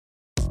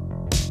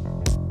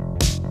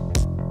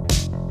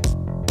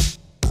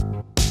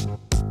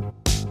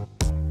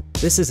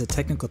This is a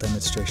technical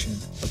demonstration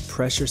of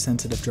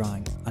pressure-sensitive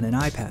drawing on an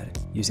iPad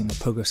using a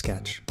Pogo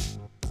Sketch.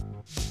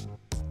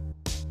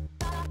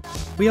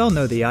 We all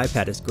know the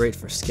iPad is great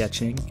for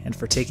sketching and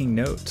for taking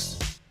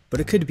notes, but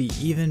it could be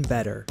even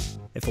better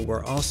if it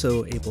were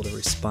also able to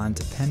respond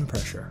to pen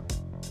pressure.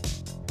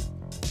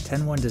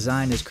 10-1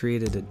 Design has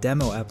created a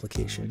demo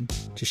application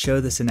to show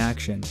this in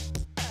action.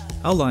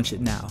 I'll launch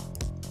it now.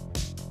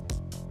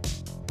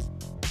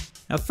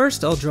 Now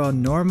first I'll draw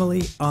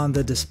normally on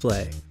the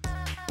display.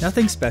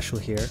 Nothing special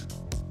here.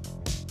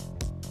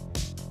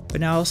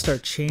 But now I'll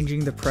start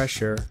changing the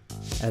pressure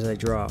as I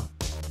draw.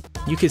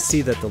 You can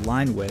see that the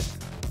line width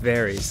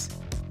varies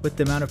with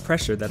the amount of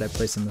pressure that I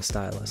place on the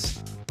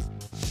stylus.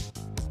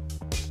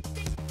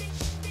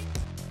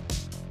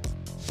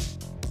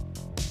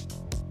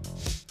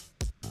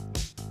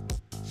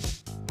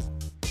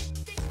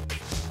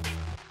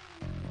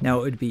 Now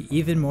it would be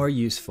even more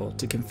useful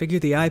to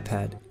configure the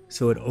iPad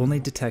so it only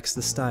detects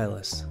the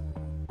stylus,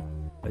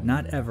 but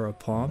not ever a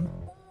palm,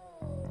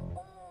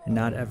 and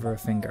not ever a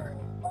finger.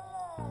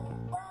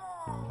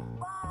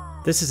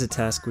 This is a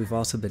task we've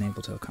also been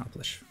able to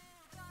accomplish.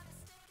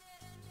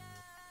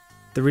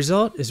 The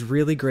result is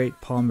really great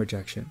palm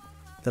rejection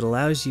that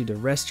allows you to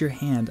rest your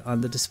hand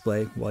on the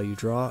display while you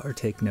draw or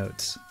take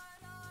notes.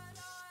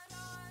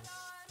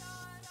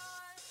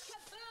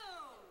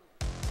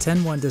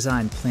 10-1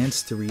 Design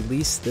plans to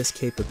release this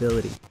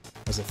capability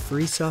as a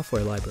free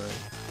software library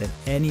that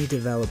any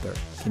developer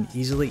can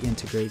easily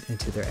integrate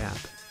into their app.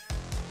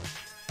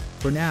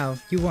 For now,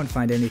 you won't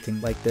find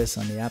anything like this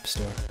on the App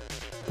Store,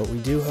 but we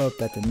do hope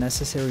that the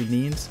necessary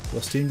means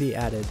will soon be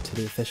added to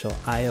the official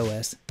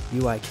iOS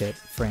UIKit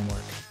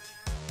framework.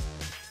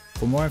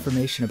 For more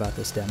information about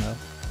this demo,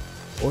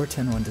 or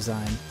 10-1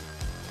 Design,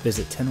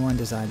 visit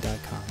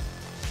 10-1design.com.